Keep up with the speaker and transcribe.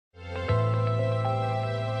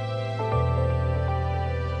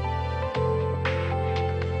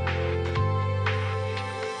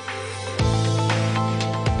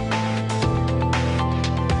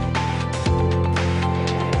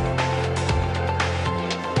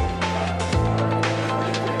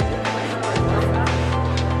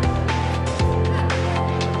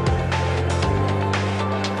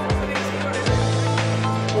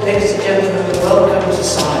ladies and gentlemen, welcome to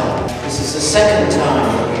Sile. This is the second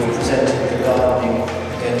time that we've presented the Gardening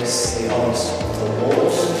Against the Odds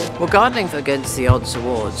Awards. Well, Gardening Against the Odds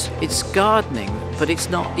Awards, it's gardening, but it's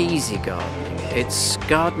not easy gardening. It's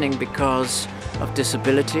gardening because of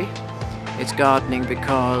disability. It's gardening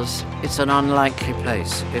because it's an unlikely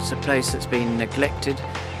place. It's a place that's been neglected,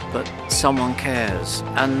 but someone cares.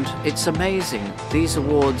 And it's amazing. These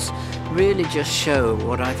awards really just show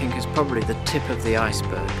what I think is probably the tip of the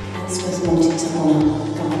iceberg. This was wanted to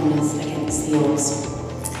honour gardeners against the odds,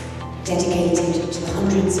 dedicated to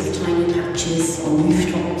hundreds of tiny patches on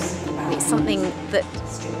rooftops. It's something that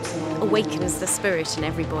awakens the spirit in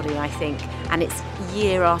everybody, I think, and it's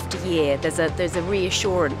year after year. There's a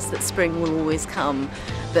reassurance that spring will always come,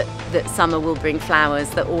 that summer will bring flowers,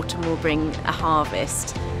 that autumn will bring a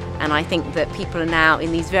harvest. And I think that people are now,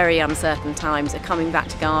 in these very uncertain times, are coming back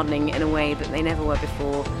to gardening in a way that they never were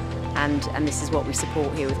before. And this is what we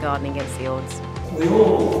support here with Gardening Against the Odds. We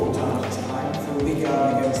all, from time to time, feel we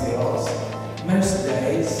garden against the odds. Most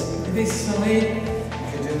days, if it's sunny, we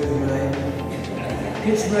can do with the rain. If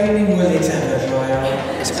it's raining, will it ever dry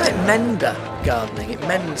out? It's a great mender, gardening. It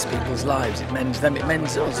mends people's lives, it mends them, it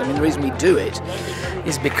mends us. I mean, the reason we do it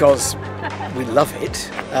is because we love it.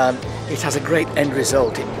 It has a great end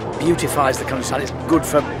result. It beautifies the countryside. It's good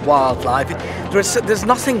for wildlife. There's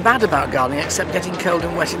nothing bad about gardening except getting cold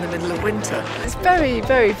and wet in the middle of winter. It's very,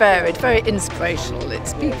 very varied, very inspirational.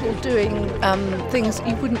 It's people doing things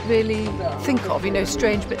you wouldn't really think of, you know,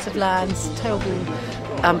 strange bits of land, terrible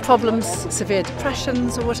problems, severe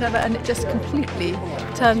depressions or whatever, and it just completely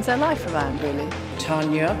turns their life around, really.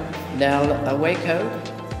 Tanya Nell Aweko,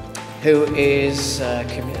 whose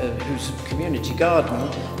community garden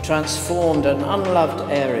transformed an unloved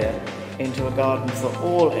area into a garden for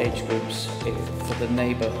all age groups for the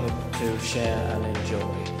neighbourhood to share and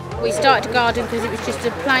enjoy. We started to garden because it was just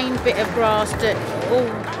a plain bit of grass that all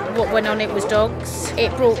what went on it was dogs.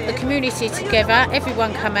 It brought the community together,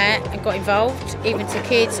 everyone came out and got involved, even to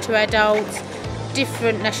kids, to adults,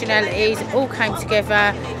 different nationalities, all came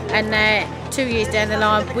together, and 2 years down the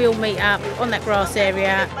line we all meet up on that grass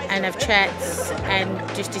area and have chats and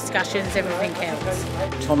just discussions, everything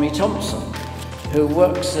else. Tommy Thompson, who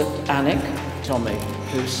works at Alnwick, Tommy,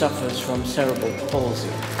 who suffers from cerebral palsy.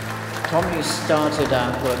 Tommy started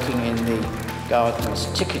out working in the garden's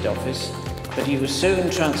ticket office, but he was soon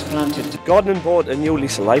transplanted to... Gardening brought a new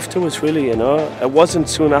lease of life to us, really, you know. It wasn't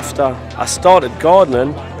soon after I started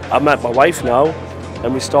gardening, I met my wife now,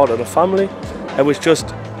 and we started a family. It was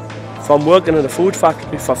just from working in a food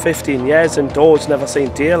factory for 15 years indoors, never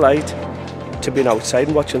seen daylight, to being outside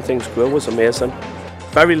and watching things grow was amazing.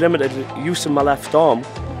 Very limited use of my left arm.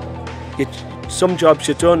 Some jobs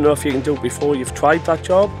you don't know if you can do before you've tried that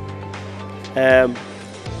job.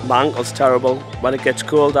 My ankle's terrible. When it gets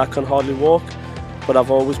cold I can hardly walk, but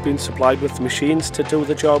I've always been supplied with machines to do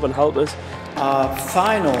the job and help us. Our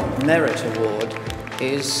final Merit Award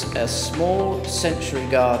is a small sensory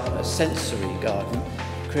garden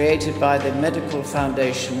created by the Medical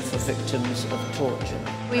Foundation for Victims of Torture.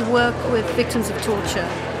 We work with victims of torture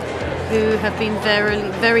who have been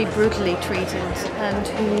very brutally treated and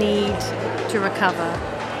who need to recover.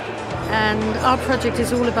 And our project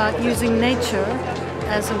is all about using nature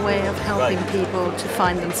as a way of helping people to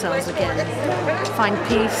find themselves again, to find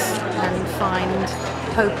peace and find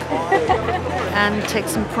hope and take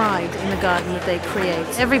some pride in the garden that they create.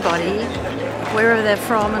 Everybody, wherever they're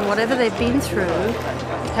from and whatever they've been through,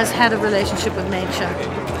 has had a relationship with nature.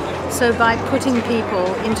 So by putting people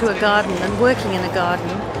into a garden and working in a garden,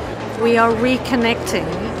 we are reconnecting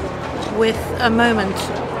with a moment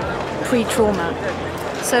pre-trauma.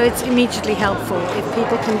 So it's immediately helpful if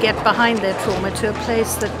people can get behind their trauma to a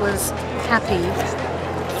place that was happy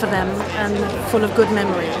for them and full of good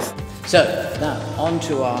memories. So now on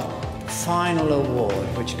to our final award,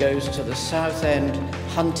 which goes to the Southend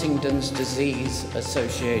Huntington's Disease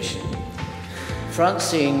Association.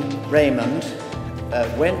 Francine Raymond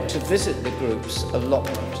went to visit the group's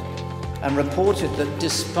allotment and reported that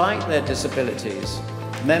despite their disabilities,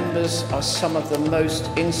 members are some of the most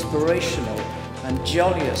inspirational and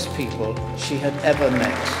jolliest people she had ever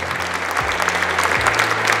met.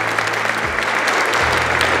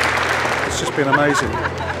 It's just been amazing.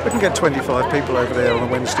 We can get 25 people over there on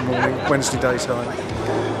a Wednesday morning, Wednesday daytime,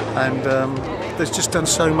 and there's just done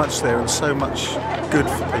so much there and so much good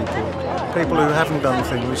for people. People who haven't done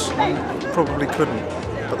things probably couldn't,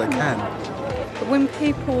 but they can. But when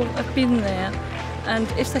people have been there, and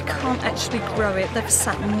if they can't actually grow it, they've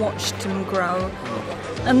sat and watched them grow.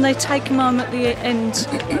 And they take them home at the end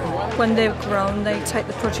when they're grown, they take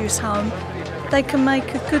the produce home they can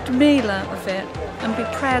make a good meal out of it and be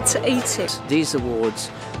proud to eat it. These awards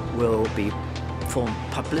will be form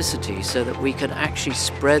publicity so that we can actually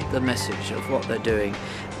spread the message of what they're doing,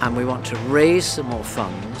 and we want to raise some more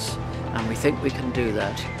funds, and we think we can do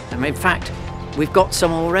that. And in fact, we've got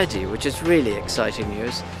some already, which is really exciting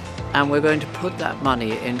news, and we're going to put that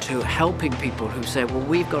money into helping people who say, well,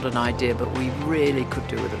 we've got an idea, but we really could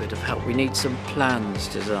do with a bit of help. We need some plans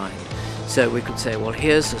designed. So we could say, well,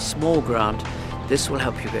 here's a small grant, this will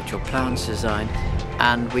help you get your plans designed,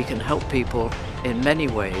 and we can help people in many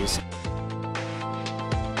ways.